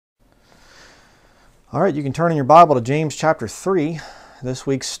All right, you can turn in your Bible to James chapter 3. This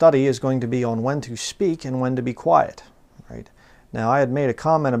week's study is going to be on when to speak and when to be quiet. Right? Now, I had made a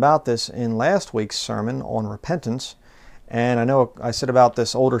comment about this in last week's sermon on repentance, and I know I said about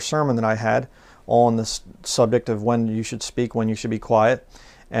this older sermon that I had on this subject of when you should speak, when you should be quiet,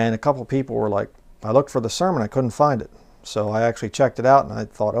 and a couple people were like, I looked for the sermon, I couldn't find it. So I actually checked it out, and I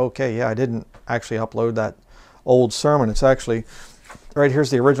thought, okay, yeah, I didn't actually upload that old sermon. It's actually, right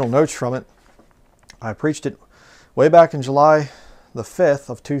here's the original notes from it. I preached it way back in July the 5th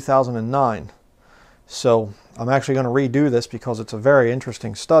of 2009. So I'm actually going to redo this because it's a very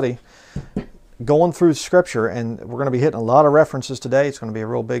interesting study. Going through Scripture, and we're going to be hitting a lot of references today. It's going to be a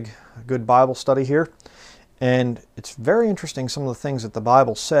real big, good Bible study here. And it's very interesting some of the things that the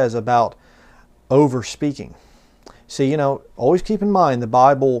Bible says about over speaking. See, always keep in mind the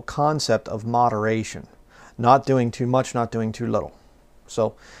Bible concept of moderation. Not doing too much, not doing too little.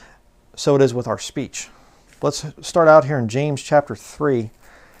 So it is with our speech. Let's start out here in James chapter 3. I'm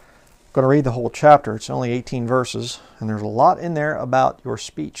going to read the whole chapter. It's only 18 verses, and there's a lot in there about your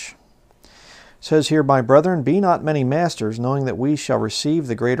speech. It says here, My brethren, be not many masters, knowing that we shall receive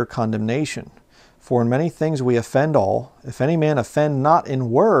the greater condemnation. For in many things we offend all. If any man offend not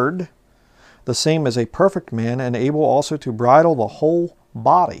in word, the same as a perfect man, and able also to bridle the whole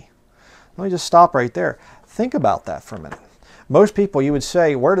body. Let me just stop right there. Think about that for a minute. Most people, you would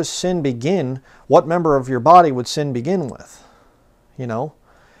say, where does sin begin? What member of your body would sin begin with?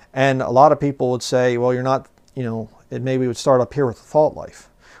 And a lot of people would say, well, you're not, it maybe would start up here with the thought life,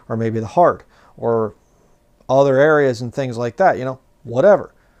 or maybe the heart, or other areas and things like that,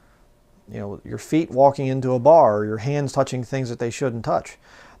 whatever. Your feet walking into a bar, or your hands touching things that they shouldn't touch.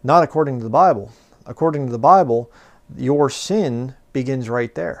 Not according to the Bible. According to the Bible, your sin begins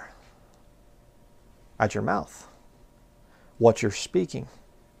right there, at your mouth. What you're speaking.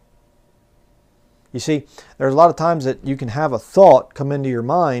 You see, there's a lot of times that you can have a thought come into your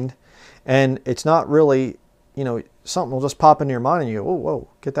mind, and it's not really, something will just pop into your mind and you go, oh, whoa,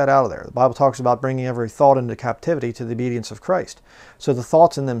 get that out of there. The Bible talks about bringing every thought into captivity to the obedience of Christ. So the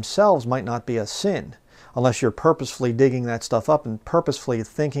thoughts in themselves might not be a sin, unless you're purposefully digging that stuff up and purposefully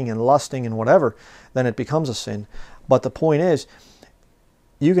thinking and lusting and whatever, then it becomes a sin. But the point is,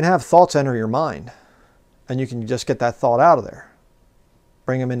 you can have thoughts enter your mind, and you can just get that thought out of there.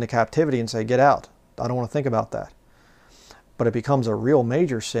 Bring them into captivity and say, get out. I don't want to think about that. But it becomes a real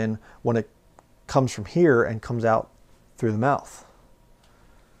major sin when it comes from here and comes out through the mouth.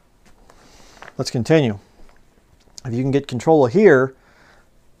 Let's continue. If you can get control of here,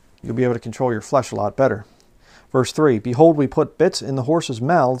 you'll be able to control your flesh a lot better. Verse 3, Behold, we put bits in the horses'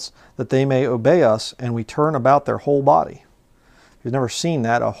 mouths, that they may obey us, and we turn about their whole body. If you've never seen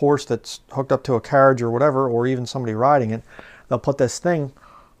that, a horse that's hooked up to a carriage or whatever, or even somebody riding it, they'll put this thing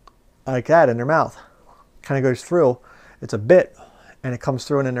like that in their mouth. Kind of goes through. It's a bit, and it comes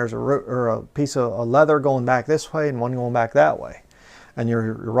through, and then there's a piece of leather going back this way and one going back that way. And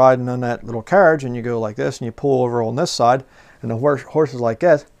you're riding on that little carriage, and you go like this, and you pull over on this side, and the horse is like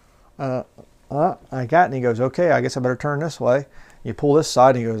this, like that, and he goes, okay, I guess I better turn this way. You pull this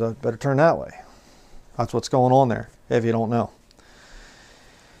side, and he goes, I better turn that way. That's what's going on there, if you don't know.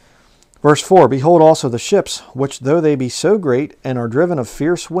 Verse 4, Behold also the ships, which though they be so great, and are driven of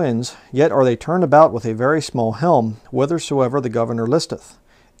fierce winds, yet are they turned about with a very small helm, whithersoever the governor listeth.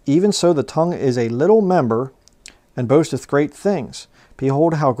 Even so the tongue is a little member, and boasteth great things.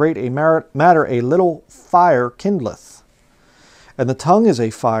 Behold how great a matter a little fire kindleth. And the tongue is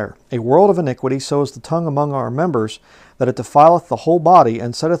a fire, a world of iniquity, so is the tongue among our members, that it defileth the whole body,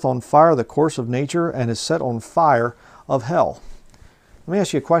 and setteth on fire the course of nature, and is set on fire of hell. Let me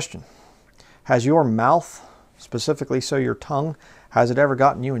ask you a question. Has your mouth, specifically so your tongue, has it ever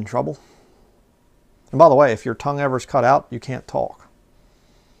gotten you in trouble? And by the way, if your tongue ever is cut out, you can't talk.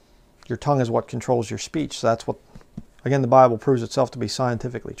 Your tongue is what controls your speech. So that's what, again, the Bible proves itself to be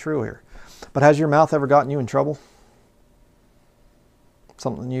scientifically true here. But has your mouth ever gotten you in trouble?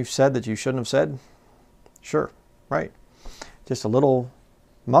 Something you've said that you shouldn't have said? Sure, right. Just a little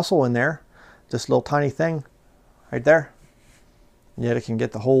muscle in there, just a little tiny thing right there. Yet it can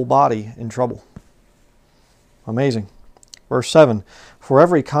get the whole body in trouble. Amazing. Verse 7, For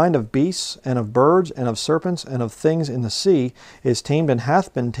every kind of beasts, and of birds, and of serpents, and of things in the sea, is tamed and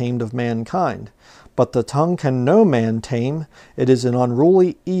hath been tamed of mankind. But the tongue can no man tame. It is an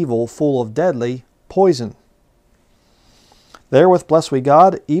unruly evil, full of deadly poison. Therewith bless we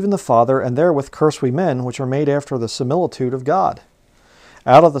God, even the Father, and therewith curse we men, which are made after the similitude of God.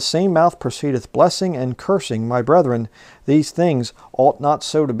 Out of the same mouth proceedeth blessing and cursing. My brethren, these things ought not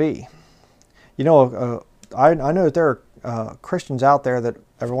so to be. I know that there are Christians out there that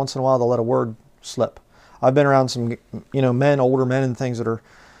every once in a while they'll let a word slip. I've been around some, men, older men and things that are,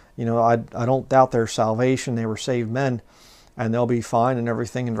 I don't doubt their salvation. They were saved men, and they'll be fine and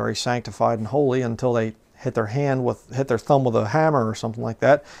everything and very sanctified and holy until they hit their thumb with a hammer or something like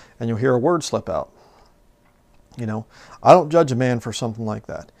that, and you'll hear a word slip out. I don't judge a man for something like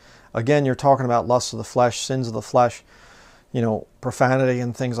that. Again, you're talking about lusts of the flesh, sins of the flesh, profanity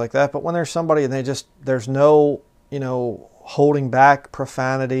and things like that. But when there's somebody and there's no, holding back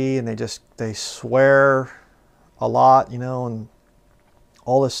profanity, and they swear a lot, and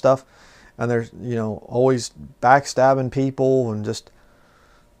all this stuff, and there's, always backstabbing people and just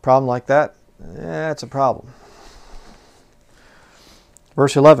problem like that, it's a problem.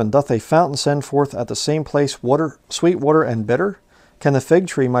 Verse 11, doth a fountain send forth at the same place water, sweet water and bitter? Can the fig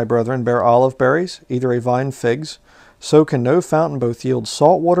tree, my brethren, bear olive berries, either a vine figs? So can no fountain both yield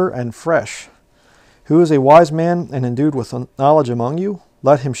salt water and fresh. Who is a wise man and endued with knowledge among you?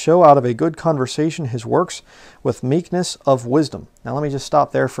 Let him show out of a good conversation his works with meekness of wisdom. Now let me just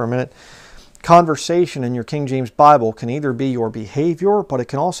stop there for a minute. Conversation in your King James Bible can either be your behavior, but it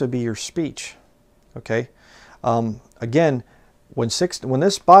can also be your speech. Okay? Again, when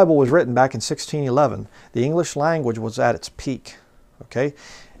this Bible was written back in 1611, the English language was at its peak. Okay?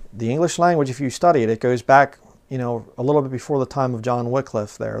 The English language, if you study it, it goes back, a little bit before the time of John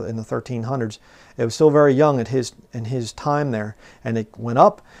Wycliffe there in the 1300s. It was still very young in his time there, and it went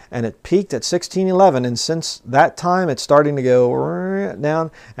up and it peaked at 1611, and since that time it's starting to go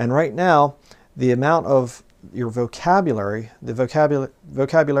down, and right now the amount of your vocabulary, the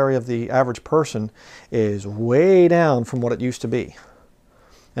vocabulary of the average person is way down from what it used to be.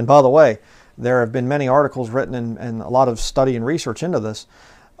 And by the way, there have been many articles written and a lot of study and research into this.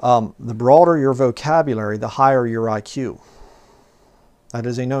 The broader your vocabulary, the higher your IQ. That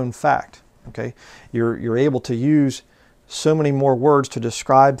is a known fact. Okay, you're able to use so many more words to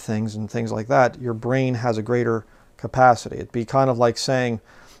describe things and things like that. Your brain has a greater capacity. It'd be kind of like saying,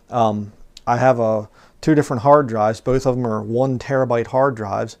 I have two different hard drives. Both of them are 1 terabyte hard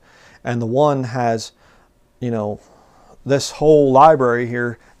drives, and the one has, this whole library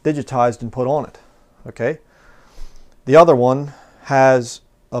here digitized and put on it. Okay, the other one has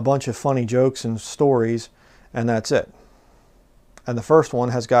a bunch of funny jokes and stories, and that's it. And the first one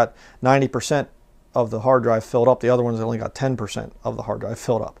has got 90% of the hard drive filled up. The other one's only got 10% of the hard drive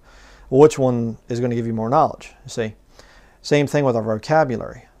filled up. Well, which one is going to give you more knowledge? You see, same thing with our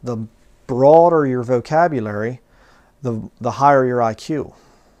vocabulary. The broader your vocabulary, the higher your IQ.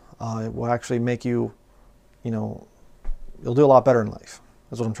 It will actually make you, you'll do a lot better in life.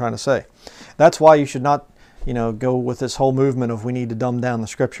 That's what I'm trying to say. That's why you should not, go with this whole movement of we need to dumb down the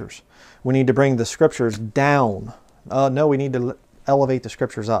scriptures. We need to bring the scriptures down. No, we need to elevate the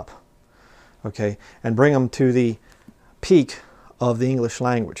scriptures up. Okay, and bring them to the peak of the English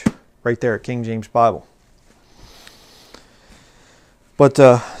language, right there at King James Bible. But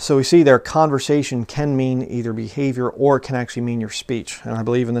so we see there, conversation can mean either behavior or it can actually mean your speech. And I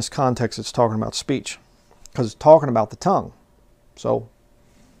believe in this context it's talking about speech, because it's talking about the tongue. So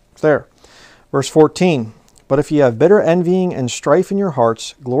it's there. Verse 14, but if ye have bitter envying and strife in your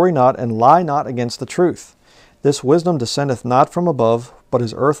hearts, glory not and lie not against the truth. This wisdom descendeth not from above, but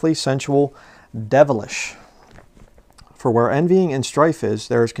is earthly, sensual, devilish. For where envying and strife is,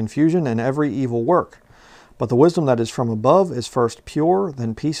 there is confusion and every evil work. But the wisdom that is from above is first pure,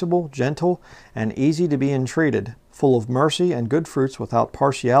 then peaceable, gentle, and easy to be entreated, full of mercy and good fruits, without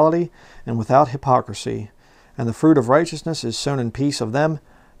partiality and without hypocrisy. And the fruit of righteousness is sown in peace of them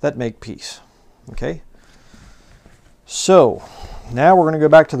that make peace. Okay? So, now we're going to go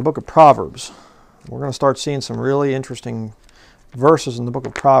back to the book of Proverbs. We're going to start seeing some really interesting verses in the book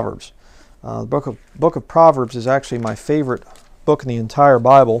of Proverbs. The book of Proverbs is actually my favorite book in the entire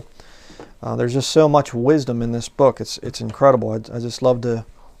Bible. There's just so much wisdom in this book. It's incredible. I just love to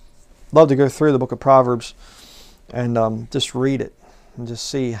go through the book of Proverbs and just read it and just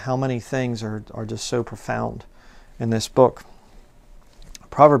see how many things are just so profound in this book.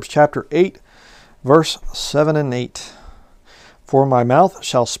 Proverbs chapter 8, verse 7 and 8. For my mouth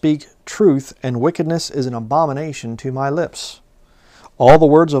shall speak truth, and wickedness is an abomination to my lips. All the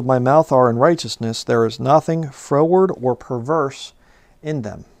words of my mouth are in righteousness. There is nothing froward or perverse in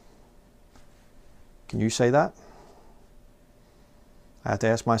them. Can you say that? I have to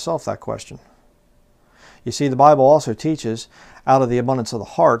ask myself that question. You see, the Bible also teaches, out of the abundance of the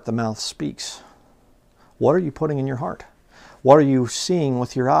heart, the mouth speaks. What are you putting in your heart? What are you seeing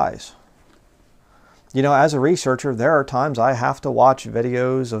with your eyes? As a researcher, there are times I have to watch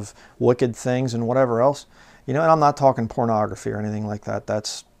videos of wicked things and whatever else. And I'm not talking pornography or anything like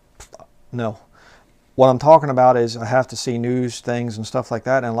that. No. what I'm talking about is I have to see news things and stuff like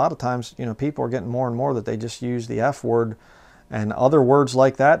that. And a lot of times, you know, people are getting more and more that they just use the F word and other words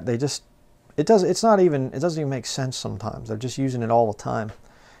like that. They just, it doesn't even make sense sometimes. They're just using it all the time.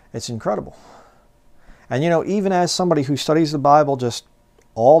 It's incredible. And, you know, even as somebody who studies the Bible just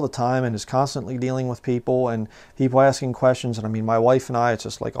all the time and is constantly dealing with people and people asking questions, and I mean, my wife and I, it's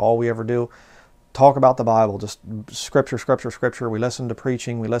just like all we ever do, talk about the Bible, just scripture, scripture, scripture. We listen to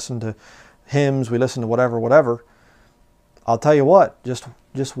preaching, we listen to hymns, we listen to whatever. I'll tell you what,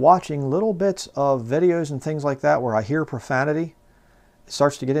 just watching little bits of videos and things like that where I hear profanity, it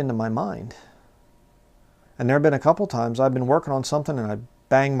starts to get into my mind. And there have been a couple times I've been working on something and I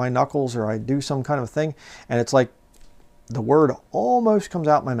bang my knuckles or I do some kind of thing, and it's like the word almost comes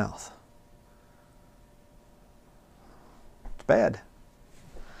out my mouth. It's bad.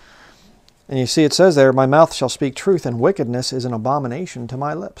 And you see it says there, my mouth shall speak truth, and wickedness is an abomination to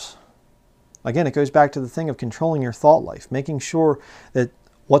my lips. Again, it goes back to the thing of controlling your thought life, making sure that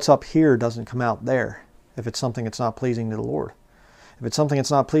what's up here doesn't come out there if it's something that's not pleasing to the Lord. If it's something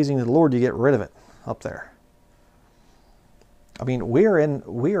that's not pleasing to the Lord, you get rid of it up there. I mean, we're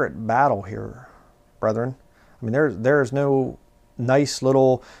at battle here, brethren. I mean, there's no nice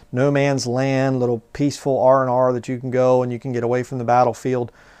little no man's land, little peaceful R&R that you can go and you can get away from the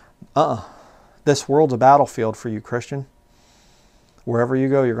battlefield. This world's a battlefield for you, Christian. Wherever you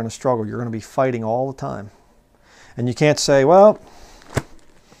go, you're going to struggle. You're going to be fighting all the time. And you can't say, well,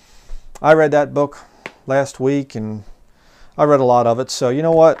 I read that book last week and I read a lot of it, so you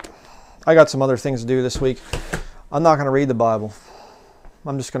know what? I got some other things to do this week. I'm not going to read the Bible.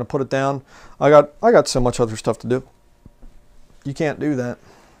 I'm just going to put it down. I got so much other stuff to do. You can't do that.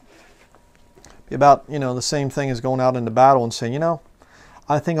 Be about, you know, the same thing as going out into battle and saying, you know,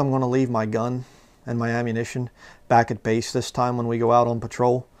 I think I'm going to leave my gun and my ammunition back at base this time when we go out on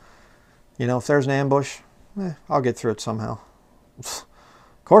patrol. You know, if there's an ambush, I'll get through it somehow. Of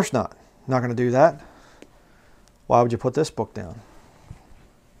course not. I'm not going to do that. Why would you put this book down?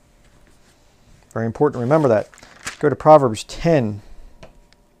 Very important to remember that. Go to Proverbs 10.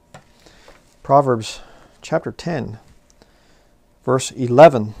 Proverbs chapter 10, verse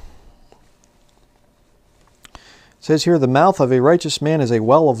 11. It says here, the mouth of a righteous man is a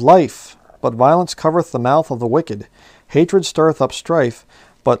well of life, but violence covereth the mouth of the wicked. Hatred stirreth up strifes,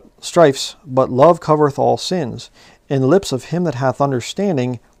 but love covereth all sins. In the lips of him that hath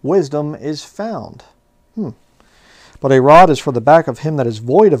understanding, wisdom is found. But a rod is for the back of him that is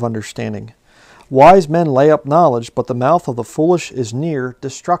void of understanding. Wise men lay up knowledge, but the mouth of the foolish is near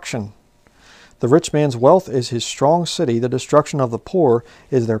destruction. The rich man's wealth is his strong city, the destruction of the poor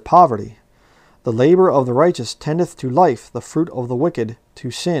is their poverty. The labor of the righteous tendeth to life, the fruit of the wicked to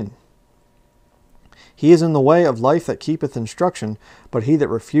sin. He is in the way of life that keepeth instruction, but he that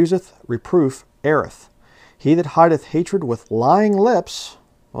refuseth reproof erreth. He that hideth hatred with lying lips,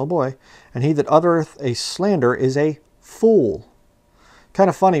 oh boy, and he that uttereth a slander is a fool.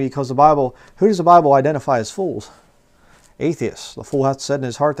 Kind of funny because the Bible, who does the Bible identify as fools? Atheists. The fool hath said in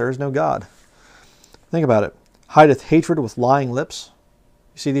his heart, there is no God. Think about it. Hideth hatred with lying lips.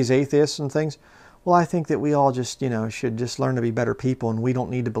 You see these atheists and things? Well, I think that we all just, you know, should just learn to be better people, and we don't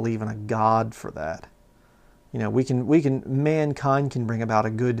need to believe in a God for that. You know, mankind can bring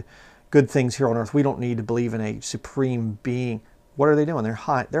about good things here on earth. We don't need to believe in a supreme being. What are they doing?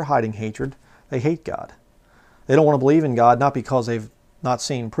 They're hiding hatred. They hate God. They don't want to believe in God, not because they've not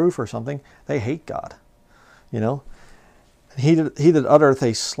seen proof or something. They hate God. You know? He that uttereth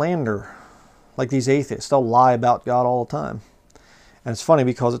a slander, like these atheists, they'll lie about God all the time. And it's funny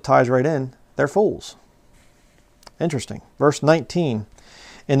because it ties right in. They're fools. Interesting. Verse 19.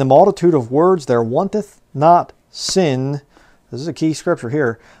 In the multitude of words there wanteth not sin. This is a key scripture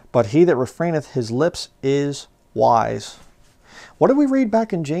here. But he that refraineth his lips is wise. What did we read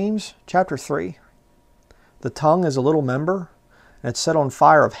back in James chapter 3? The tongue is a little member, and it's set on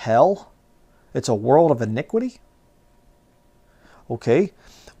fire of hell. It's a world of iniquity. Okay.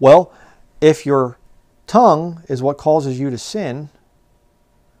 Well, if your tongue is what causes you to sin,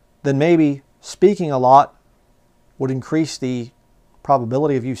 then maybe speaking a lot would increase the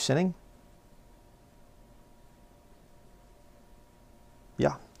probability of you sinning.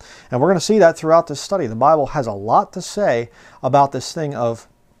 Yeah. And we're going to see that throughout this study. The Bible has a lot to say about this thing of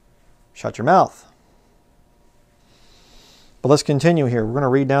shut your mouth. But let's continue here. We're going to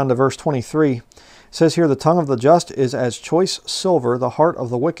read down to verse 23. It says here, the tongue of the just is as choice silver, the heart of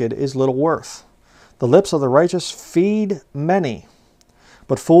the wicked is little worth. The lips of the righteous feed many,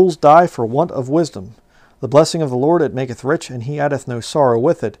 but fools die for want of wisdom. The blessing of the Lord, it maketh rich, and he addeth no sorrow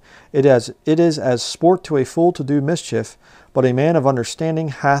with it. It is as sport to a fool to do mischief, but a man of understanding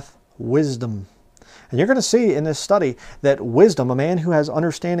hath wisdom. And you're going to see in this study that wisdom, a man who has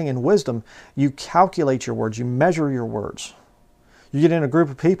understanding and wisdom, you calculate your words, you measure your words. You get in a group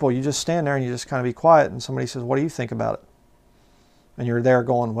of people, you just stand there and you just kind of be quiet, and somebody says, what do you think about it? And you're there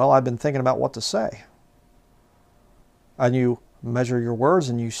going, well, I've been thinking about what to say. And you measure your words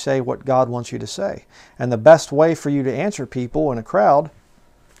and you say what God wants you to say. And the best way for you to answer people in a crowd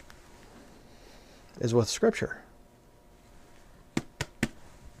is with Scripture.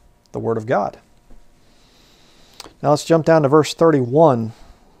 The Word of God. Now let's jump down to verse 31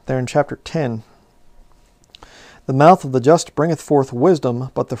 there in chapter 10. The mouth of the just bringeth forth wisdom,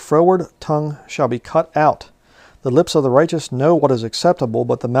 but the froward tongue shall be cut out. The lips of the righteous know what is acceptable,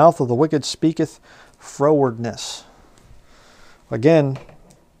 but the mouth of the wicked speaketh frowardness. Again,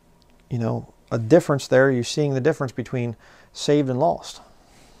 you know, a difference there. You're seeing the difference between saved and lost.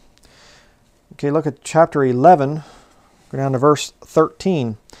 Okay, look at chapter 11. Go down to verse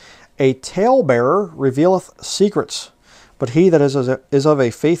 13. A talebearer revealeth secrets, but he that is of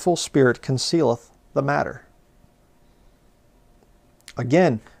a faithful spirit concealeth the matter.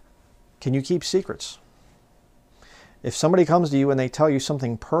 Again, can you keep secrets? If somebody comes to you and they tell you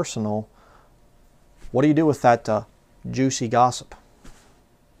something personal, what do you do with that juicy gossip?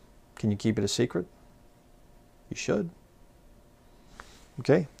 Can you keep it a secret? You should.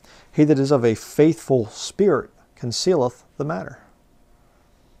 Okay. He that is of a faithful spirit concealeth the matter.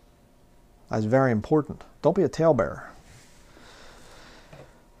 That's very important. Don't be a talebearer.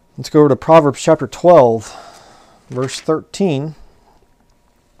 Let's go over to Proverbs chapter 12, verse 13.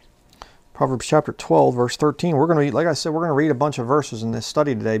 Proverbs chapter 12, verse 13. We're going to, like I said, we're going to read a bunch of verses in this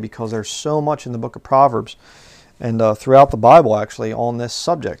study today because there's so much in the book of Proverbs and throughout the Bible actually on this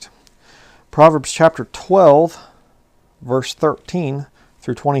subject. Proverbs chapter 12, verse 13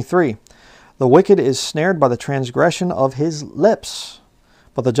 through 23. The wicked is snared by the transgression of his lips,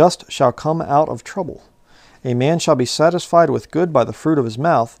 but the just shall come out of trouble. A man shall be satisfied with good by the fruit of his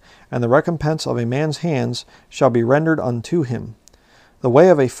mouth, and the recompense of a man's hands shall be rendered unto him. The way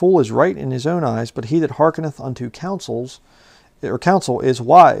of a fool is right in his own eyes, but he that hearkeneth unto counsel is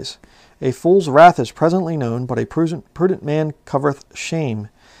wise. A fool's wrath is presently known, but a prudent man covereth shame.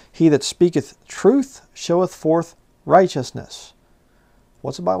 He that speaketh truth showeth forth righteousness.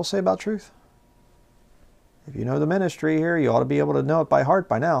 What's the Bible say about truth? If you know the ministry here, you ought to be able to know it by heart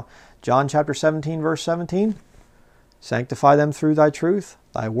by now. John chapter 17, verse 17. Sanctify them through thy truth.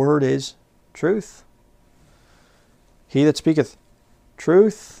 Thy word is truth. He that speaketh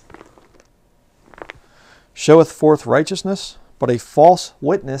truth showeth forth righteousness, but a false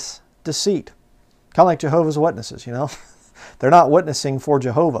witness deceit. Kind of like Jehovah's Witnesses, you know. They're not witnessing for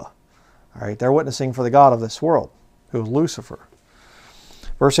Jehovah. All right, they're witnessing for the god of this world, who is Lucifer.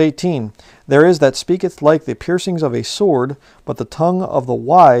 Verse 18, there is that speaketh like the piercings of a sword, but the tongue of the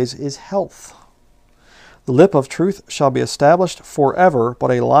wise is health. The lip of truth shall be established forever,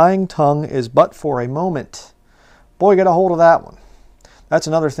 but a lying tongue is but for a moment. Boy, get a hold of that one. That's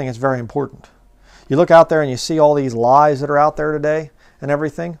another thing that's very important. You look out there and you see all these lies that are out there today and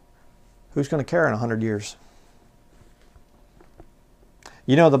everything. Who's going to care in 100 years?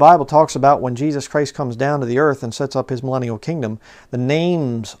 You know, the Bible talks about when Jesus Christ comes down to the earth and sets up his millennial kingdom, the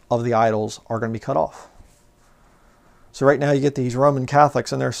names of the idols are going to be cut off. So right now you get these Roman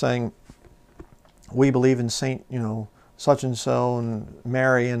Catholics and they're saying, we believe in Saint, you know, such and so and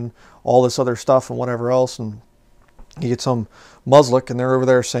Mary and all this other stuff and whatever else. And you get some Muslim and they're over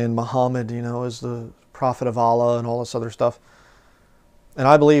there saying Muhammad, you know, is the prophet of Allah and all this other stuff. And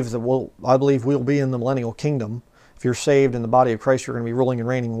I believe that we'll be in the millennial kingdom. If you're saved in the body of Christ, you're going to be ruling and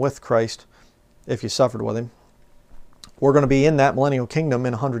reigning with Christ if you suffered with him. We're going to be in that millennial kingdom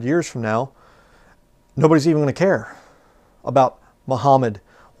in 100 years from now. Nobody's even going to care about Muhammad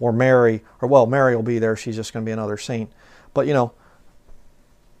or Mary. Or, well, Mary will be there. She's just going to be another saint. But, you know,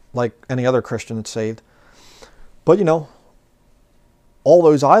 like any other Christian that's saved. But, you know, all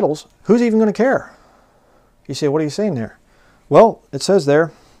those idols, who's even going to care? You say, what are you saying there? Well, it says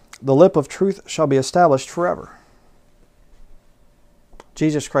there, the lip of truth shall be established forever.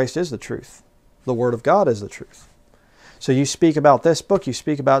 Jesus Christ is the truth. The Word of God is the truth. So you speak about this book, you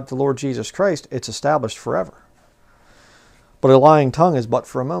speak about the Lord Jesus Christ, it's established forever. But a lying tongue is but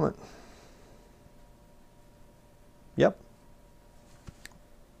for a moment. Yep.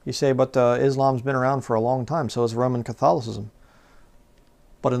 You say, but Islam's been around for a long time, so has Roman Catholicism.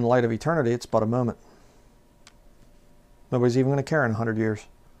 But in the light of eternity, it's but a moment. Nobody's even going to care in 100 years.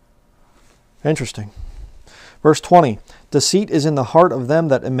 Interesting. Verse 20, deceit is in the heart of them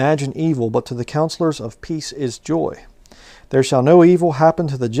that imagine evil, but to the counselors of peace is joy. There shall no evil happen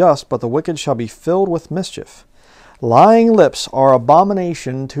to the just, but the wicked shall be filled with mischief. Lying lips are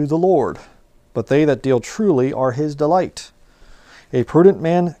abomination to the Lord. but they that deal truly are his delight. A prudent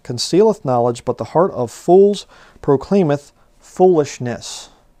man concealeth knowledge, but the heart of fools proclaimeth foolishness.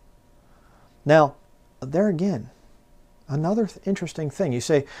 Now, there again, another interesting thing. You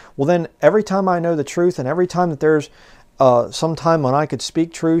say, well then, every time I know the truth, and every time that there's some time when I could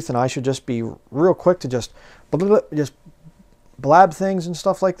speak truth, and I should just be real quick to just blab things and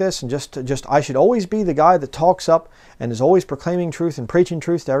stuff like this, and just I should always be the guy that talks up and is always proclaiming truth and preaching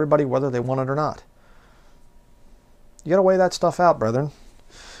truth to everybody, whether they want it or not. You got to weigh that stuff out, brethren.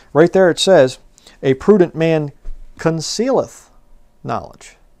 Right there it says, a prudent man concealeth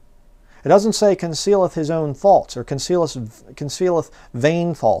knowledge. It doesn't say concealeth his own thoughts, or concealeth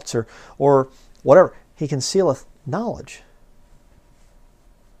vain thoughts, or whatever. He concealeth knowledge.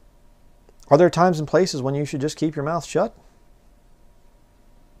 Are there times and places when you should just keep your mouth shut?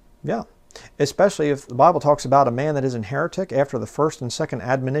 Yeah. Especially if the Bible talks about a man that is an heretic after the first and second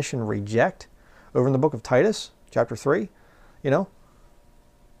admonition reject, over in the book of Titus, chapter 3, you know.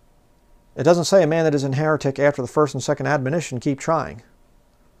 It doesn't say a man that is an heretic after the first and second admonition, keep trying.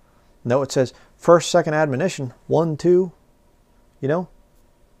 No, it says first, second admonition, 1, 2, you know,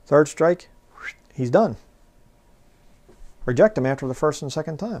 third strike, he's done. Reject him after the first and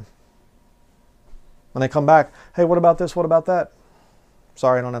second time. When they come back, hey, what about this? What about that?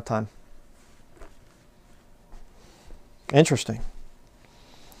 Sorry, I don't have time. Interesting.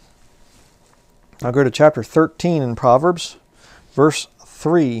 I'll go to chapter 13 in Proverbs, verse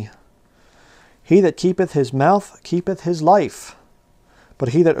 3. He that keepeth his mouth keepeth his life, but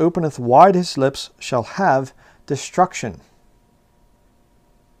he that openeth wide his lips shall have destruction.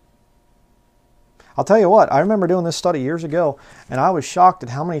 I'll tell you what, I remember doing this study years ago, and I was shocked at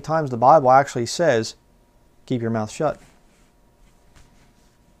how many times the Bible actually says, keep your mouth shut.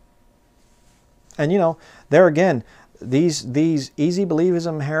 And you know, there again, these easy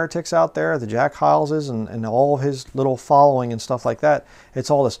believism heretics out there, the Jack Hyleses and all of his little following and stuff like that,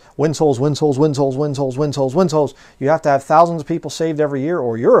 it's all this win souls, win souls, win souls, win souls, win souls, win souls. You have to have thousands of people saved every year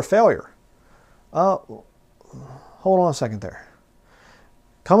or you're a failure. Hold on a second there.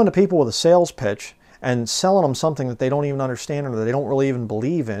 Coming to people with a sales pitch and selling them something that they don't even understand or that they don't really even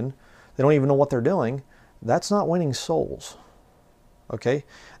believe in, they don't even know what they're doing, that's not winning souls. Okay?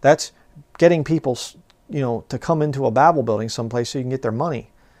 That's getting people, you know, to come into a Bible building someplace so you can get their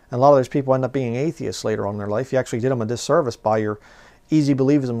money. And a lot of those people end up being atheists later on in their life. You actually did them a disservice by your easy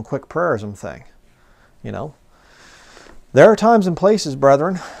believism, quick prayerism thing. You know, there are times and places,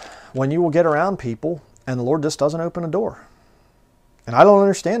 brethren, when you will get around people and the Lord just doesn't open a door. And I don't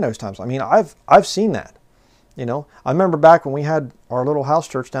understand those times. I mean, I've seen that. You know, I remember back when we had our little house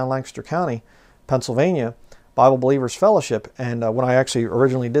church down Lancaster County, Pennsylvania, Bible Believers Fellowship, and when I actually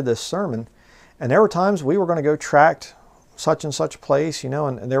originally did this sermon, and there were times we were going to go tract such and such place, you know,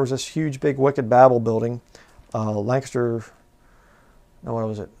 and there was this huge, big, wicked Babel building, Lancaster, no, what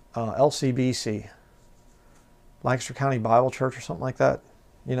was it? LCBC, Lancaster County Bible Church or something like that,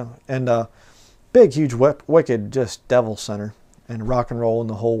 you know, and big, huge, wicked, just devil center, and rock and roll and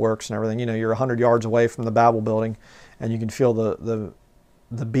the whole works and everything. You know, you're 100 yards away from the Babel building, and you can feel the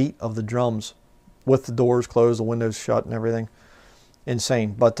beat of the drums with the doors closed, the windows shut and everything.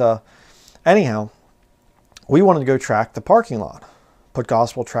 Insane. But anyhow, we wanted to go track the parking lot, put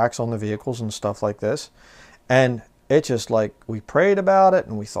gospel tracts on the vehicles and stuff like this. And it just like, we prayed about it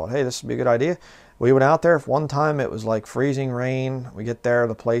and we thought, hey, this would be a good idea. We went out there. One time it was like freezing rain. We get there,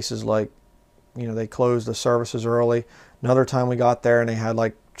 the place is like, you know, they closed the services early. Another time we got there and they had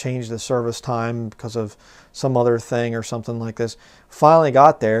like changed the service time because of some other thing or something like this. Finally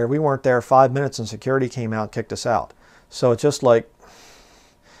got there. We weren't there 5 minutes and security came out and kicked us out. So it's just like,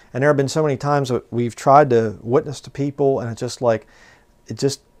 and there have been so many times that we've tried to witness to people and it's just like,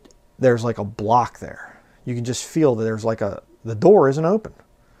 there's like a block there. You can just feel that there's like the door isn't open.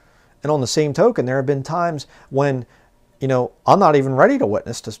 And on the same token, there have been times when, you know, I'm not even ready to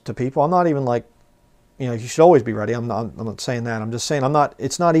witness to people. I'm not even like, you know, you should always be ready. I'm not saying that. I'm just saying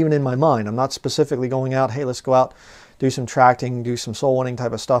it's not even in my mind. I'm not specifically going out, hey, let's go out, do some tracting, do some soul winning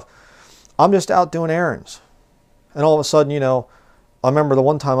type of stuff. I'm just out doing errands. And all of a sudden, you know, I remember the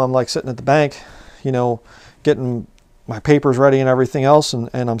one time I'm like sitting at the bank, you know, getting my papers ready and everything else. And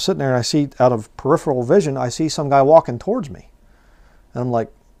I'm sitting there and I see out of peripheral vision, I see some guy walking towards me. And I'm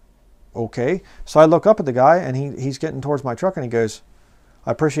like, okay. So I look up at the guy and he's getting towards my truck and he goes,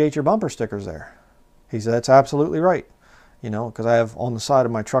 I appreciate your bumper stickers there. He said, that's absolutely right. You know, because I have on the side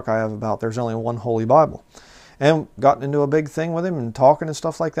of my truck, I have there's only one Holy Bible. And gotten into a big thing with him and talking and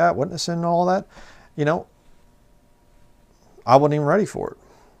stuff like that, witnessing and all that. You know, I wasn't even ready for it.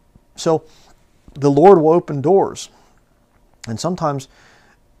 So the Lord will open doors. And sometimes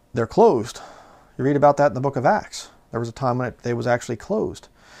they're closed You read about that in the book of Acts. There was a time when it was actually closed.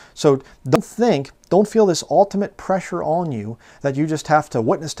 So don't feel this ultimate pressure on you that you just have to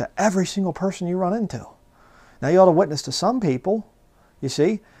witness to every single person you run into. Now you ought to witness to some people, you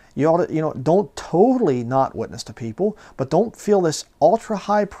see. You ought to, don't totally not witness to people, but don't feel this ultra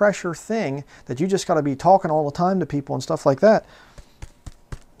high pressure thing that you just got to be talking all the time to people and stuff like that.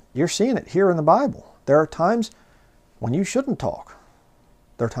 You're seeing it here in the Bible. There are times when you shouldn't talk.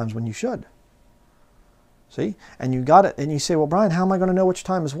 There are times when you should. See? And you got it, and you say, well, Brian, how am I going to know which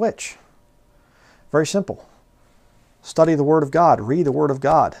time is which? Very simple. Study the Word of God. Read the Word of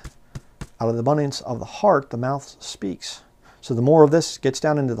God. Out of the abundance of the heart, the mouth speaks. So the more of this gets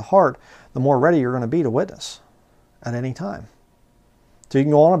down into the heart, the more ready you're going to be to witness at any time. So you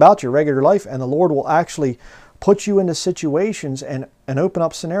can go on about your regular life, and the Lord will actually put you into situations and open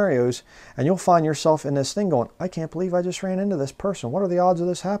up scenarios, and you'll find yourself in this thing going, I can't believe I just ran into this person. What are the odds of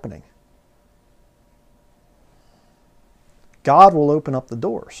this happening? God will open up the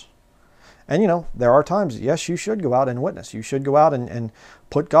doors. And there are times, yes, you should go out and witness. You should go out and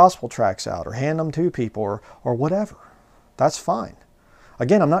put gospel tracts out or hand them to people or whatever. That's fine.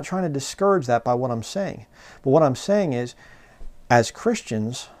 Again, I'm not trying to discourage that by what I'm saying. But what I'm saying is, as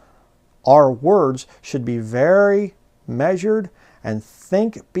Christians, our words should be very measured and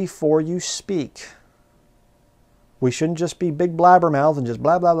think before you speak. We shouldn't just be big blabbermouth and just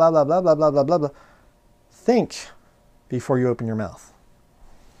blah, blah, blah, blah, blah, blah, blah, blah, blah, blah. Think before you open your mouth.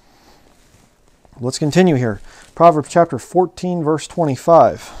 Let's continue here. Proverbs chapter 14, verse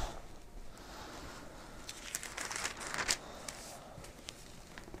 25.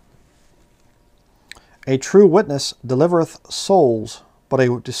 A true witness delivereth souls, but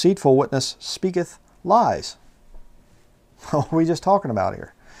a deceitful witness speaketh lies. What are we just talking about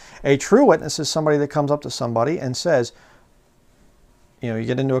here? A true witness is somebody that comes up to somebody and says, you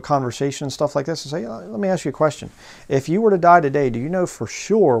get into a conversation and stuff like this and say, let me ask you a question. If you were to die today, do you know for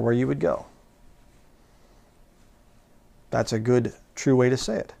sure where you would go? That's a good, true way to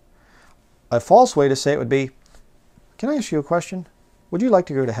say it. A false way to say it would be, can I ask you a question? Would you like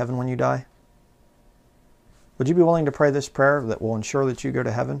to go to heaven when you die? Would you be willing to pray this prayer that will ensure that you go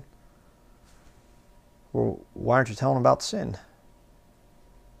to heaven? Well, why aren't you telling about sin?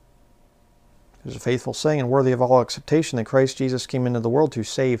 There's a faithful saying and worthy of all acceptation that Christ Jesus came into the world to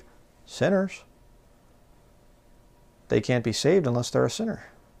save sinners. They can't be saved unless they're a sinner.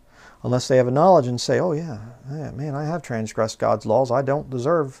 Unless they have a knowledge and say, oh yeah, man, I have transgressed God's laws. I don't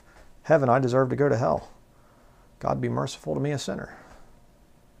deserve heaven. I deserve to go to hell. God be merciful to me, a sinner.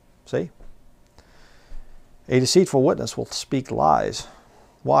 See? A deceitful witness will speak lies.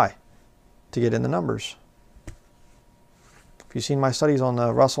 Why? To get in the numbers. If you've seen my studies on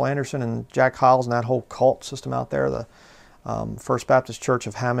Russell Anderson and Jack Hyles and that whole cult system out there, the First Baptist Church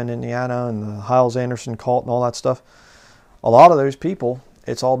of Hammond, Indiana, and the Hyles-Anderson cult and all that stuff, a lot of those people,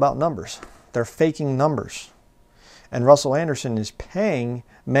 it's all about numbers. They're faking numbers. And Russell Anderson is paying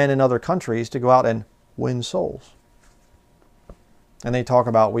men in other countries to go out and win souls. And they talk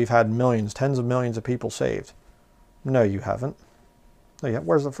about, we've had millions, tens of millions of people saved. No, you haven't. No, you haven't.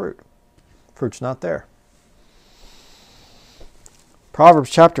 Where's the fruit? Fruit's not there. Proverbs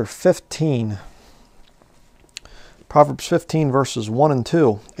chapter 15. Proverbs 15 verses 1 and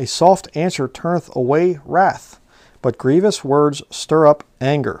 2. A soft answer turneth away wrath, but grievous words stir up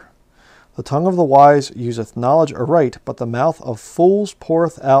anger. The tongue of the wise useth knowledge aright, but the mouth of fools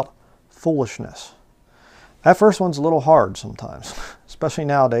poureth out foolishness. That first one's a little hard sometimes, especially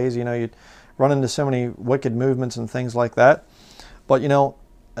nowadays. You run into so many wicked movements and things like that. But a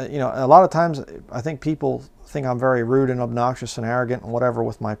lot of times I think people think I'm very rude and obnoxious and arrogant and whatever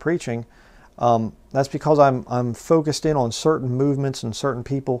with my preaching. That's because I'm focused in on certain movements and certain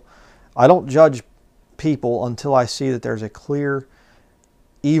people. I don't judge people until I see that there's a clear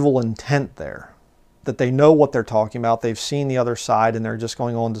evil intent there, that they know what they're talking about, they've seen the other side, and they're just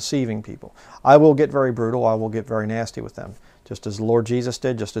going on deceiving people. I will get very brutal, I will get very nasty with them, just as the Lord Jesus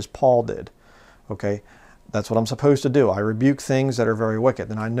did, just as Paul did. Okay, that's what I'm supposed to do. I rebuke things that are very wicked,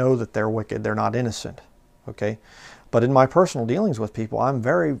 and I know that they're wicked, they're not innocent. Okay, but in my personal dealings with people,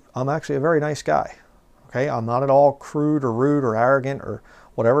 I'm actually a very nice guy. Okay, I'm not at all crude or rude or arrogant or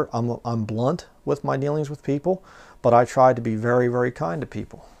whatever. I'm blunt with my dealings with people, but I try to be very, very kind to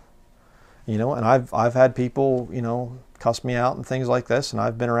people. And I've had people, cuss me out and things like this, and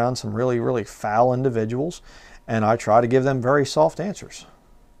I've been around some really, really foul individuals, and I try to give them very soft answers.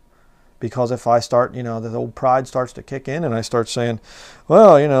 Because if I start, the old pride starts to kick in, and I start saying,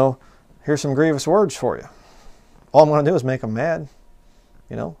 well, here's some grievous words for you. All I'm going to do is make them mad,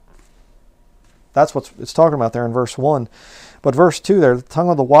 That's what it's talking about there in verse 1. But verse 2 there, the tongue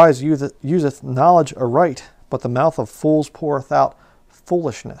of the wise useth knowledge aright, but the mouth of fools poureth out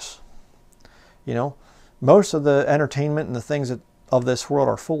foolishness. You know, most of the entertainment and the things of this world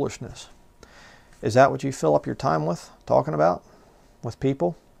are foolishness. Is that what you fill up your time with, talking about, with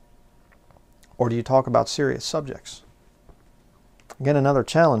people? Or do you talk about serious subjects? Again, another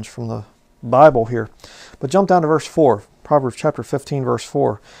challenge from the Bible here. But jump down to verse 4. Proverbs chapter 15, verse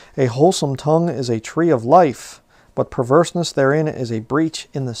 4. A wholesome tongue is a tree of life, but perverseness therein is a breach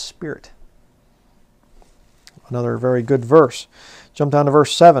in the spirit. Another very good verse. Jump down to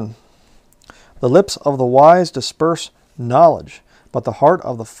verse 7. The lips of the wise disperse knowledge, but the heart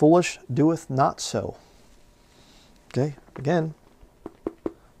of the foolish doeth not so. Okay, again,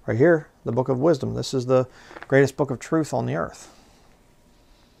 right here, the book of wisdom. This is the greatest book of truth on the earth.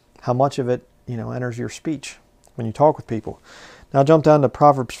 How much of it, enters your speech when you talk with people. Now jump down to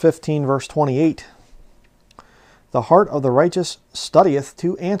Proverbs 15, verse 28. The heart of the righteous studieth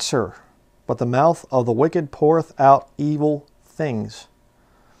to answer, but the mouth of the wicked poureth out evil things.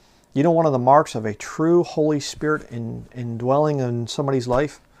 You know, one of the marks of a true Holy Spirit indwelling in somebody's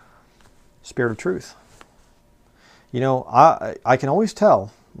life? Spirit of truth. I can always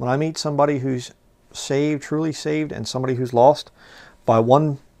tell when I meet somebody who's saved, truly saved, and somebody who's lost by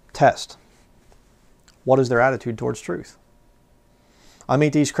one test. What is their attitude towards truth? I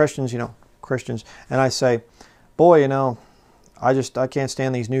meet these Christians, and I say, boy, I can't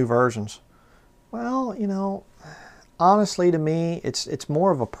stand these new versions. Well, honestly, to me, it's more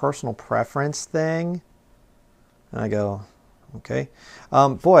of a personal preference thing. And I go, okay.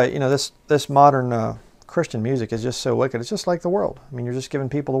 Boy, this modern Christian music is just so wicked. It's just like the world. I mean, you're just giving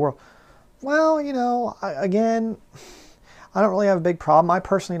people the world. Well, again, I don't really have a big problem. I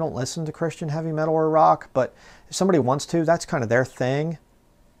personally don't listen to Christian heavy metal or rock, but if somebody wants to, that's kind of their thing.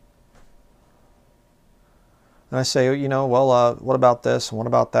 And I say, well, what about this and what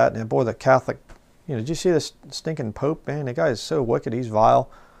about that? And boy, the Catholic, did you see this stinking Pope? Man, the guy is so wicked. He's vile.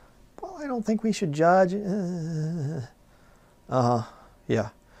 Well, I don't think we should judge. Yeah. You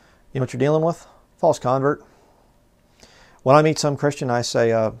know what you're dealing with? False convert. When I meet some Christian, I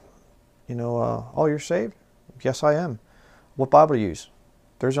say, oh, you're saved? Yes, I am. What Bible do you use?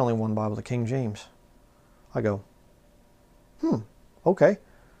 There's only one Bible, the King James. I go, okay.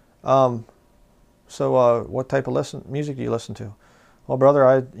 So what type of music do you listen to? Well,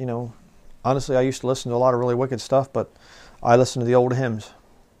 brother, honestly, I used to listen to a lot of really wicked stuff, but I listen to the old hymns.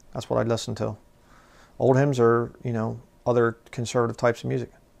 That's what I listen to. Old hymns are, other conservative types of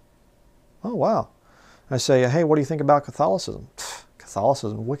music. Oh, wow. I say, hey, what do you think about Catholicism?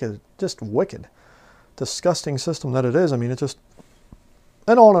 Catholicism, wicked, just wicked. Disgusting system that it is. I mean, it just,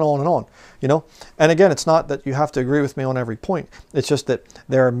 and on and on and on, And again, it's not that you have to agree with me on every point. It's just that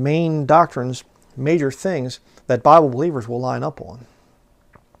there are main doctrines, major things that Bible believers will line up on.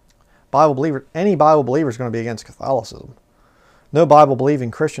 Any Bible believer is going to be against Catholicism. No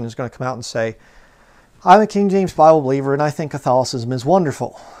Bible-believing Christian is going to come out and say, I'm a King James Bible believer and I think Catholicism is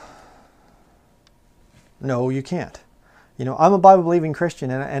wonderful. No, you can't. I'm a Bible-believing Christian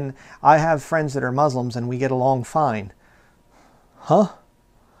and I have friends that are Muslims and we get along fine. Huh?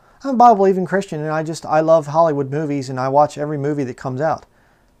 I'm a Bible-believing Christian and I love Hollywood movies and I watch every movie that comes out.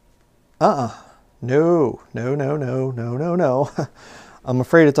 No. I'm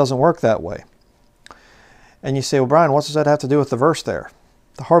afraid it doesn't work that way. And you say, well, Brian, what does that have to do with the verse there?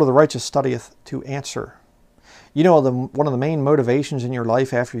 The heart of the righteous studieth to answer. One of the main motivations in your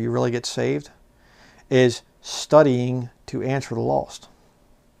life after you really get saved is studying to answer the lost.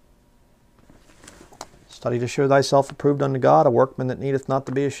 Study to show thyself approved unto God, a workman that needeth not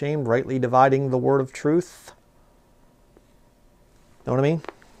to be ashamed, rightly dividing the word of truth. Know what I mean?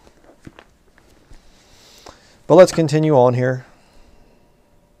 But let's continue on here.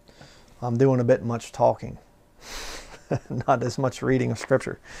 I'm doing a bit much talking. Not as much reading of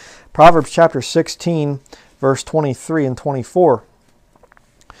Scripture. Proverbs chapter 16, verse 23 and 24.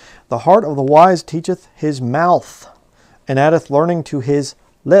 The heart of the wise teacheth his mouth, and addeth learning to his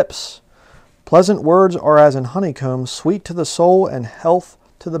lips. Pleasant words are as an honeycomb, sweet to the soul and health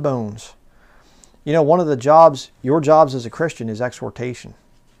to the bones. One of the jobs, your jobs as a Christian, is exhortation.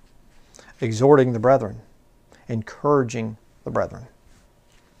 Exhorting the brethren. Encouraging the brethren.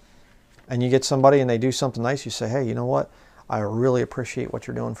 And you get somebody and they do something nice, you say, hey, you know what? I really appreciate what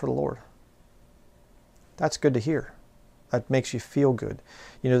you're doing for the Lord. That's good to hear. That makes you feel good.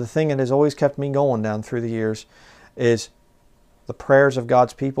 The thing that has always kept me going down through the years is the prayers of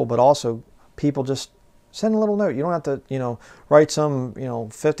God's people, but also people just Send a little note. You don't have to, write some,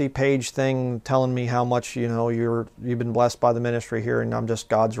 50-page thing telling me how much, you've been blessed by the ministry here and I'm just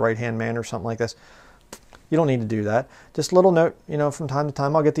God's right-hand man or something like this. You don't need to do that. Just a little note, from time to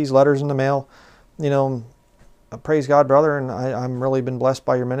time. I'll get these letters in the mail, praise God, brother, and I'm really been blessed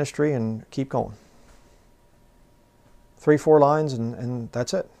by your ministry, and keep going. 3-4 lines, and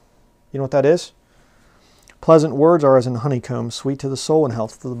that's it. You know what that is? Pleasant words are as an honeycomb, sweet to the soul and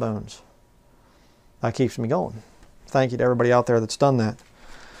health to the bones. That keeps me going. Thank you to everybody out there that's done that.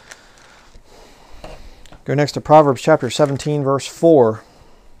 Go next to Proverbs chapter 17, verse 4.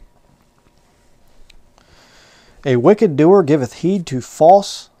 A wicked doer giveth heed to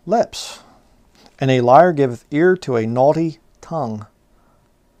false lips, and a liar giveth ear to a naughty tongue.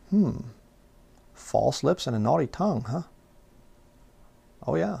 False lips and a naughty tongue, huh?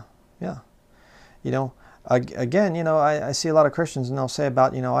 Oh yeah, yeah. Again, I see a lot of Christians, and they'll say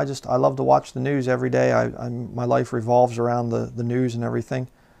about, I love to watch the news every day. My life revolves around the news and everything.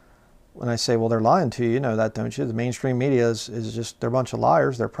 When I say, well, they're lying to you, you know that, don't you? The mainstream media is just, they're a bunch of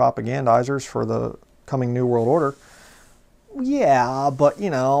liars. They're propagandizers for the coming New World Order. Yeah, but,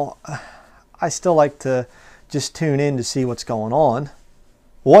 I still like to just tune in to see what's going on.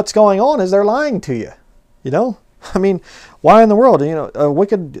 What's going on is they're lying to you, I mean, why in the world? A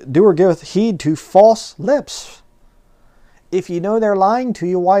wicked doer giveth heed to false lips. If you know they're lying to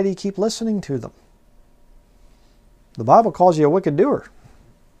you, why do you keep listening to them? The Bible calls you a wicked doer.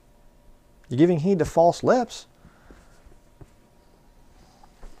 You're giving heed to false lips.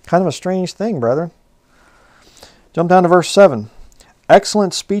 Kind of a strange thing, brethren. Jump down to verse 7.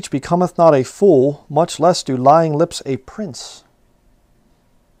 Excellent speech becometh not a fool, much less do lying lips a prince.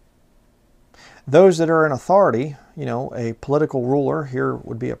 Those that are in authority, a political ruler, here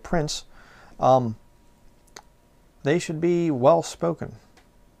would be a prince, they should be well spoken.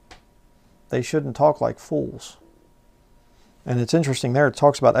 They shouldn't talk like fools. And it's interesting there, it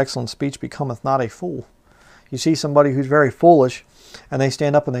talks about excellent speech becometh not a fool. You see somebody who's very foolish, and they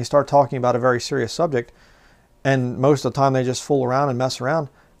stand up and they start talking about a very serious subject, and most of the time they just fool around and mess around.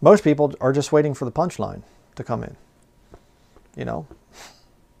 Most people are just waiting for the punchline to come in.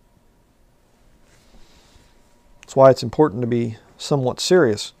 That's why it's important to be somewhat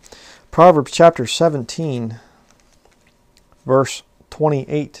serious. Proverbs chapter 17, verse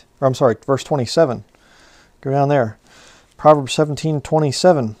 28. Verse 27. Go down there. Proverbs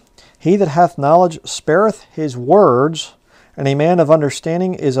 17:27. He that hath knowledge spareth his words, and a man of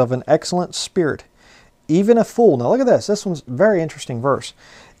understanding is of an excellent spirit. Even a fool. Now look at this. This one's a very interesting verse.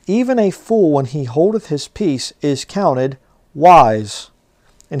 Even a fool, when he holdeth his peace, is counted wise.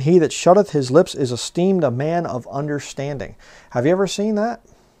 And he that shutteth his lips is esteemed a man of understanding. Have you ever seen that?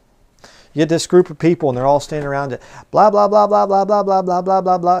 You get this group of people and they're all standing around it, blah, blah, blah, blah, blah, blah, blah, blah, blah,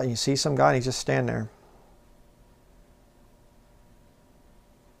 blah, blah. And you see some guy and he's just standing there.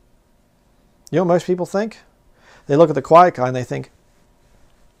 You know what most people think? They look at the quiet guy and they think,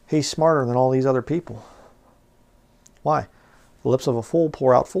 he's smarter than all these other people. Why? The lips of a fool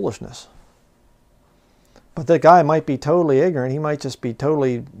pour out foolishness. But that guy might be totally ignorant. He might just be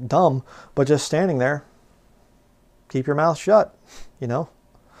totally dumb, but just standing there. Keep your mouth shut, It's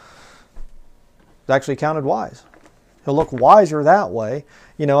actually counted wise. He'll look wiser that way.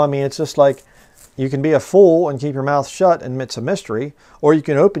 It's just like you can be a fool and keep your mouth shut and it's a mystery, or you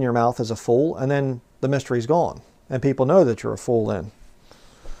can open your mouth as a fool and then the mystery's gone. And people know that you're a fool then.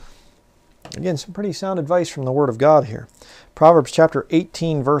 Again, some pretty sound advice from the Word of God here. Proverbs chapter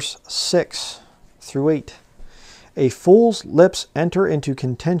 18, verse 6 through 8. A fool's lips enter into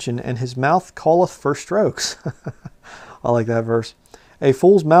contention, and his mouth calleth for strokes. I like that verse. A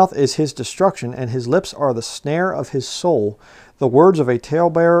fool's mouth is his destruction, and his lips are the snare of his soul. The words of a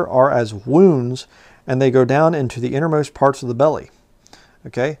talebearer are as wounds, and they go down into the innermost parts of the belly.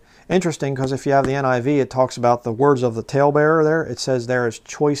 Okay? Interesting, because if you have the NIV, it talks about the words of the talebearer there. It says there is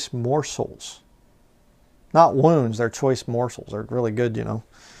choice morsels. Not wounds, they're choice morsels. They're really good,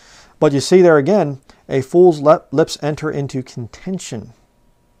 But you see there again, a fool's lips enter into contention,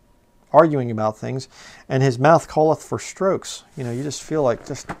 arguing about things, and his mouth calleth for strokes. You just feel like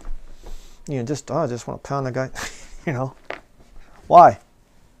I just want to pound the guy. Why?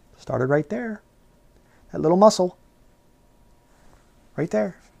 Started right there. That little muscle. Right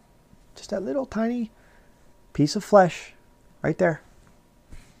there. Just that little tiny piece of flesh. Right there.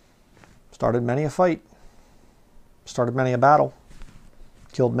 Started many a fight. Started many a battle.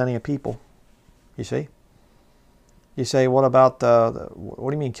 Killed many a people. You see? You say, what about, what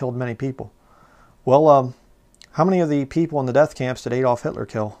do you mean killed many people? Well, how many of the people in the death camps did Adolf Hitler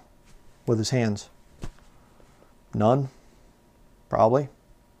kill with his hands? None, probably.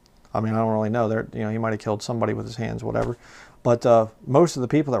 I mean, I don't really know. He might have killed somebody with his hands, whatever. But most of the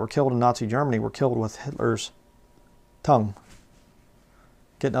people that were killed in Nazi Germany were killed with Hitler's tongue.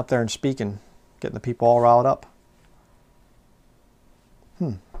 Getting up there and speaking, getting the people all riled up.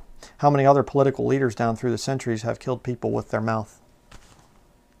 How many other political leaders down through the centuries have killed people with their mouth?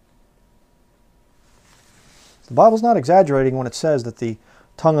 The Bible's not exaggerating when it says that the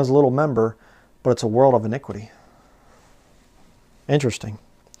tongue is a little member, but it's a world of iniquity. Interesting.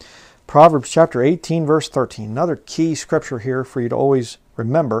 Proverbs chapter 18, verse 13. Another key scripture here for you to always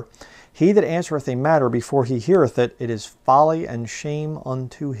remember. He that answereth a matter before he heareth it, it is folly and shame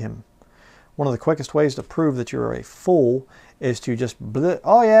unto him. One of the quickest ways to prove that you're a fool is to just,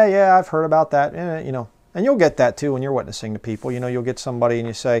 oh yeah, I've heard about that. And you'll get that too when you're witnessing to people. You'll get somebody and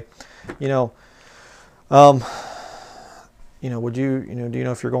you say, would you, do you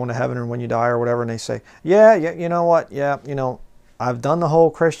know if you're going to heaven or when you die or whatever? And they say, yeah, you know what? Yeah, I've done the whole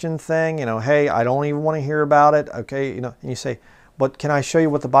Christian thing. Hey, I don't even want to hear about it. Okay, and you say, but can I show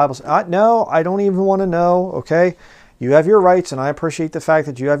you what the Bible says? No, I don't even want to know. Okay, you have your rights, and I appreciate the fact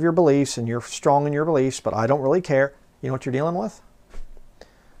that you have your beliefs and you're strong in your beliefs, but I don't really care. You know what you're dealing with?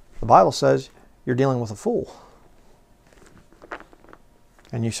 The Bible says you're dealing with a fool.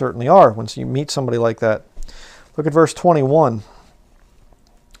 And you certainly are when you meet somebody like that. Look at verse 21.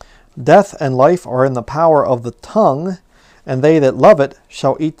 Death and life are in the power of the tongue, and they that love it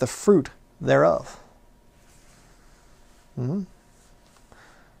shall eat the fruit thereof. You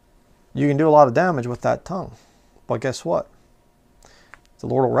can do a lot of damage with that tongue. But guess what? The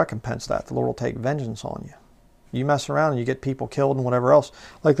Lord will recompense that. The Lord will take vengeance on you. You mess around and you get people killed and whatever else.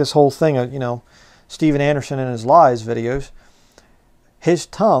 Like this whole thing of, Steven Anderson and his lies videos. His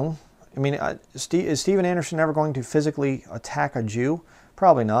tongue, is Steven Anderson ever going to physically attack a Jew?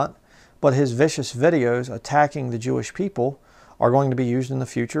 Probably not. But his vicious videos attacking the Jewish people are going to be used in the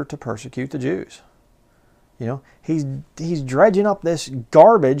future to persecute the Jews. He's dredging up this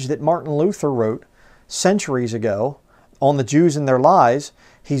garbage that Martin Luther wrote centuries ago on the Jews and their lies.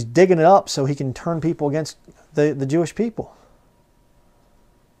 He's digging it up so he can turn people against the Jewish people.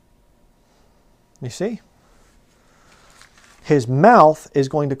 You see? His mouth is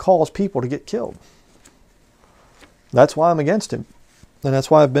going to cause people to get killed. That's why I'm against him. And that's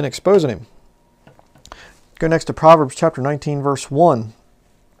why I've been exposing him. Go next to Proverbs chapter 19, verse 1.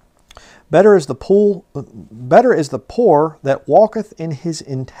 Better is the poor that walketh in his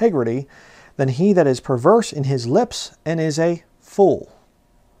integrity than he that is perverse in his lips and is a fool.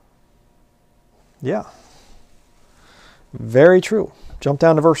 Yeah. Very true. Jump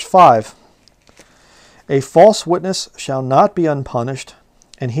down to verse 5. A false witness shall not be unpunished,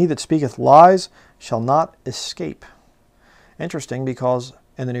 and he that speaketh lies shall not escape. Interesting, because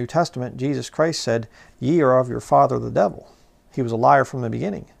in the New Testament, Jesus Christ said, Ye are of your father the devil. He was a liar from the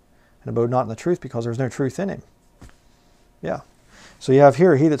beginning, and abode not in the truth, because there is no truth in him. Yeah. So you have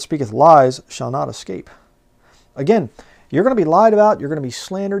here, he that speaketh lies shall not escape. Again, you're going to be lied about, you're going to be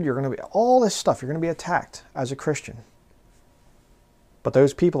slandered, you're going to be all this stuff. You're going to be attacked as a Christian. But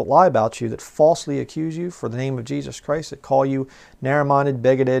those people that lie about you, that falsely accuse you for the name of Jesus Christ, that call you narrow-minded,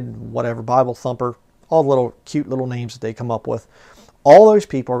 bigoted, whatever, Bible thumper, all the little cute little names that they come up with, all those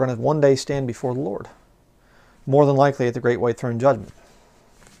people are going to one day stand before the Lord. More than likely at the great white throne judgment.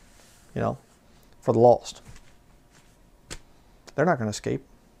 For the lost. They're not going to escape.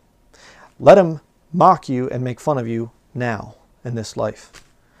 Let them mock you and make fun of you now in this life.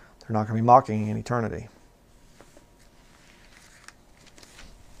 They're not going to be mocking in eternity.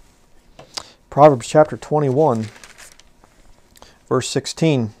 Proverbs chapter 21, verse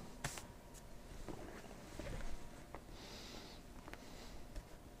 16.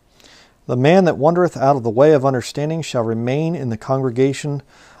 The man that wandereth out of the way of understanding shall remain in the congregation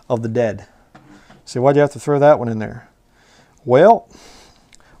of the dead. See, why'd you have to throw that one in there? Well,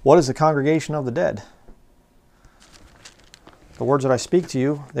 what is the congregation of the dead? The words that I speak to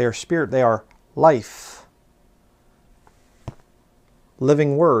you, they are spirit, they are life.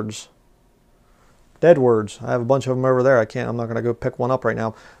 Living words. Dead words. I have a bunch of them over there. I'm not going to go pick one up right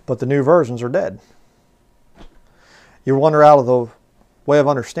now. But the new versions are dead. You wander out of the way of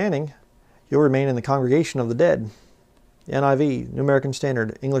understanding, you'll remain in the congregation of the dead. The NIV, New American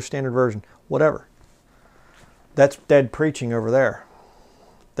Standard, English Standard Version, whatever. That's dead preaching over there.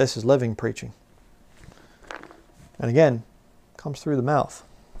 This is living preaching. And again, comes through the mouth.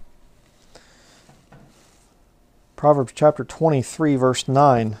 Proverbs chapter 23, verse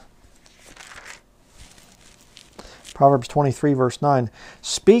 9. Proverbs 23, verse 9.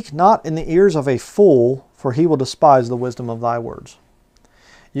 Speak not in the ears of a fool, for he will despise the wisdom of thy words.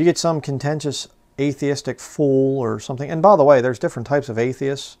 You get some contentious atheistic fool or something. And by the way, there's different types of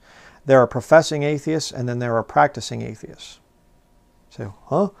atheists. there are professing atheists, and then there are practicing atheists. So,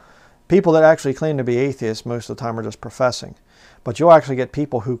 huh? People that actually claim to be atheists most of the time are just professing. But you'll actually get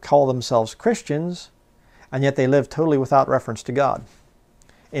people who call themselves Christians, and yet they live totally without reference to God.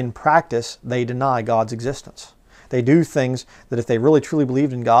 In practice, they deny God's existence. They do things that if they really truly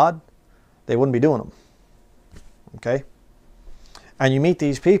believed in God, they wouldn't be doing them. Okay? And you meet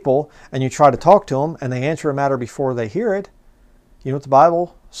these people, and you try to talk to them, and they answer a matter before they hear it. You know what the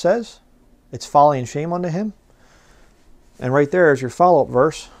Bible says? It's folly and shame unto him. And right there is your follow-up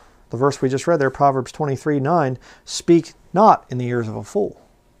verse. The verse we just read there, Proverbs 23:9. Speak not in the ears of a fool,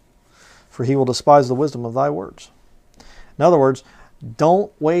 for he will despise the wisdom of thy words. In other words,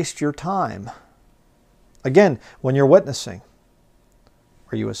 don't waste your time. Again, when you're witnessing,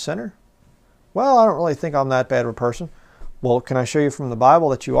 are you a sinner? Well, I don't really think I'm that bad of a person. Well, can I show you from the Bible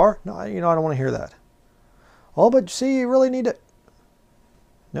that you are? No, I don't want to hear that. Oh, but see, you really need to...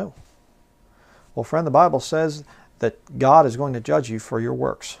 No. Well, friend, the Bible says that God is going to judge you for your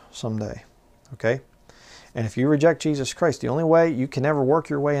works someday. Okay? And if you reject Jesus Christ, the only way you can ever work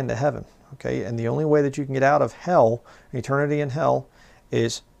your way into heaven, okay, and the only way that you can get out of hell, eternity in hell,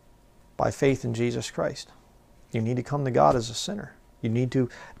 is by faith in Jesus Christ. You need to come to God as a sinner. You need to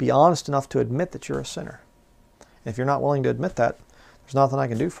be honest enough to admit that you're a sinner. And if you're not willing to admit that, there's nothing I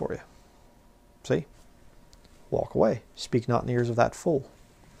can do for you. See? Walk away. Speak not in the ears of that fool.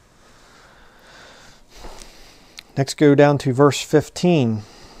 Next, go down to verse 15.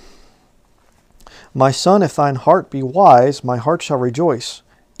 My son, if thine heart be wise, my heart shall rejoice,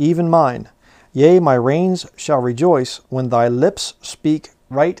 even mine. Yea, my reins shall rejoice when thy lips speak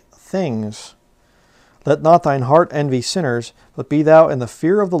right things. Let not thine heart envy sinners, but be thou in the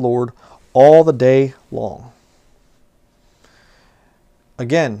fear of the Lord all the day long.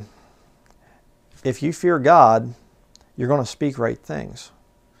 Again, if you fear God, you're going to speak right things.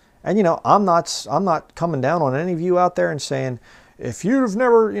 And I'm not coming down on any of you out there and saying, if you've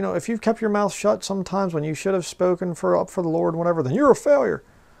never, if you've kept your mouth shut sometimes when you should have spoken up for the Lord, whatever, then you're a failure.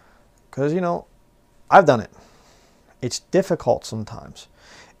 Because, I've done it. It's difficult sometimes.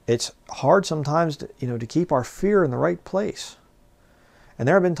 It's hard sometimes to keep our fear in the right place. And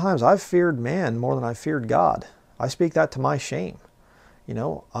there have been times I've feared man more than I've feared God. I speak that to my shame.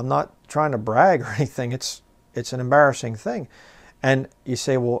 I'm not trying to brag or anything. It's an embarrassing thing. And you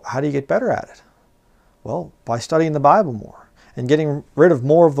say, well, how do you get better at it? Well, by studying the Bible more and getting rid of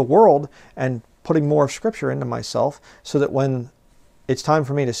more of the world and putting more of Scripture into myself so that when it's time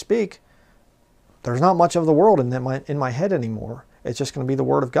for me to speak, there's not much of the world in my head anymore. It's just going to be the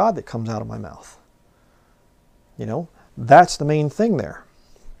Word of God that comes out of my mouth. That's the main thing there.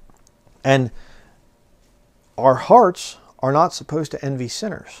 And our hearts are not supposed to envy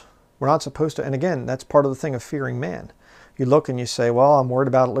sinners. We're not supposed to, and again, that's part of the thing of fearing man. You look and you say, well, I'm worried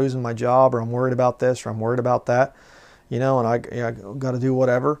about losing my job, or I'm worried about this, or I'm worried about that, and I got to do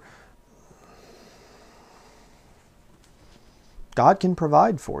whatever. God can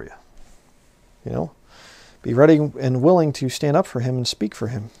provide for you. Be ready and willing to stand up for Him and speak for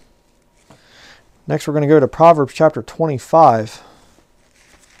Him. Next, we're going to go to Proverbs chapter 25,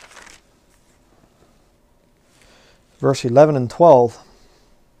 verse 11 and 12.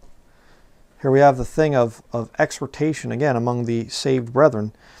 Here we have the thing of exhortation again among the saved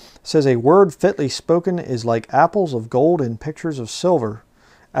brethren. It says, a word fitly spoken is like apples of gold in pictures of silver.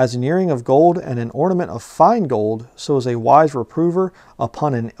 As an earring of gold and an ornament of fine gold, so is a wise reprover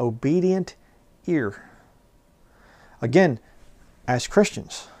upon an obedient ear. Again, as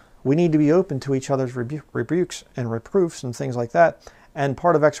Christians, we need to be open to each other's rebukes and reproofs and things like that. And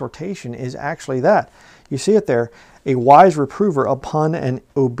part of exhortation is actually that. You see it there, a wise reprover upon an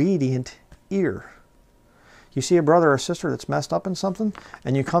obedient ear. You see a brother or sister that's messed up in something,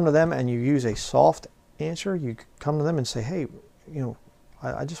 and you come to them and you use a soft answer. You come to them and say, hey,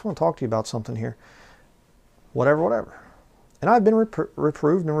 I just want to talk to you about something here. Whatever. And I've been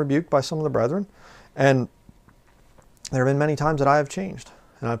reproved and rebuked by some of the brethren, and there have been many times that I have changed,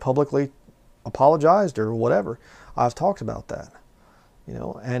 and I publicly apologized or whatever. I've talked about that,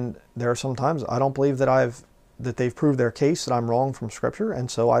 and there are some times I don't believe that they've proved their case, that I'm wrong from Scripture,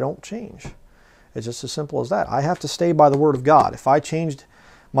 and so I don't change. It's just as simple as that. I have to stay by the Word of God. If I changed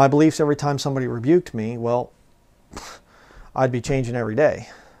my beliefs every time somebody rebuked me, well, I'd be changing every day.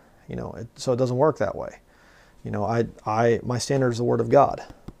 So it doesn't work that way. My standard is the Word of God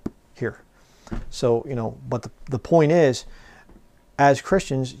here. So, but the point is, as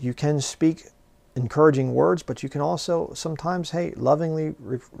Christians, you can speak encouraging words, but you can also sometimes, hey, lovingly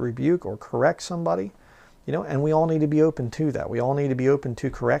rebuke or correct somebody, and we all need to be open to that. We all need to be open to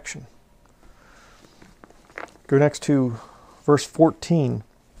correction. Go next to verse 14.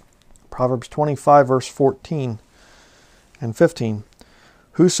 Proverbs 25, verse 14 and 15.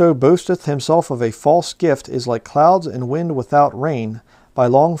 Whoso boasteth himself of a false gift is like clouds and wind without rain. By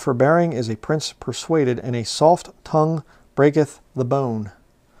long forbearing is a prince persuaded, and a soft tongue breaketh the bone.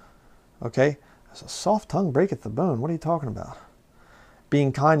 Okay? A soft tongue breaketh the bone. What are you talking about?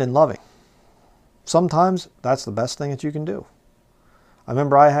 Being kind and loving. Sometimes that's the best thing that you can do. I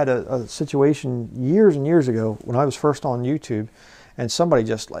remember I had a situation years and years ago when I was first on YouTube, and somebody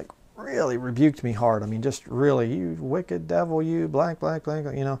just like really rebuked me hard. I mean, just really, you wicked devil, you blank, blank, blank,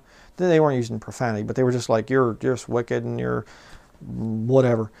 you know. They weren't using profanity, but they were just like, you're just wicked and you're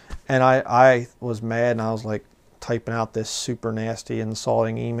whatever. And I was mad, and I was like typing out this super nasty,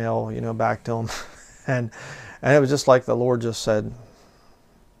 insulting email, you know, back to them. and it was just like the Lord just said,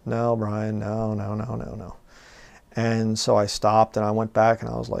 no, Brian, no, no, no, no, no. And so I stopped, and I went back, and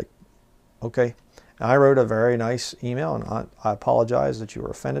I was like, okay. And I wrote a very nice email, and I apologize that you were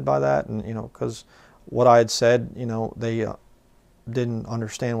offended by that. And, you know, because what I had said, you know, they didn't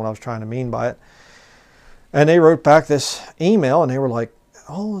understand what I was trying to mean by it. And they wrote back this email, and they were like,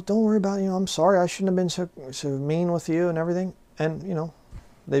 oh, don't worry about it. You know, I'm sorry. I shouldn't have been so mean with you and everything. And, you know,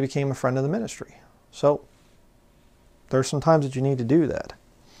 they became a friend of the ministry. So there's some times that you need to do that.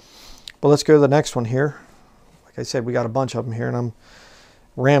 But let's go to the next one here. Like I said, we got a bunch of them here, and I'm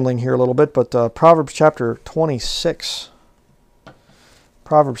rambling here a little bit, but Proverbs chapter 26.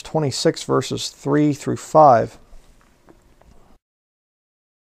 Proverbs 26, verses 3 through 5.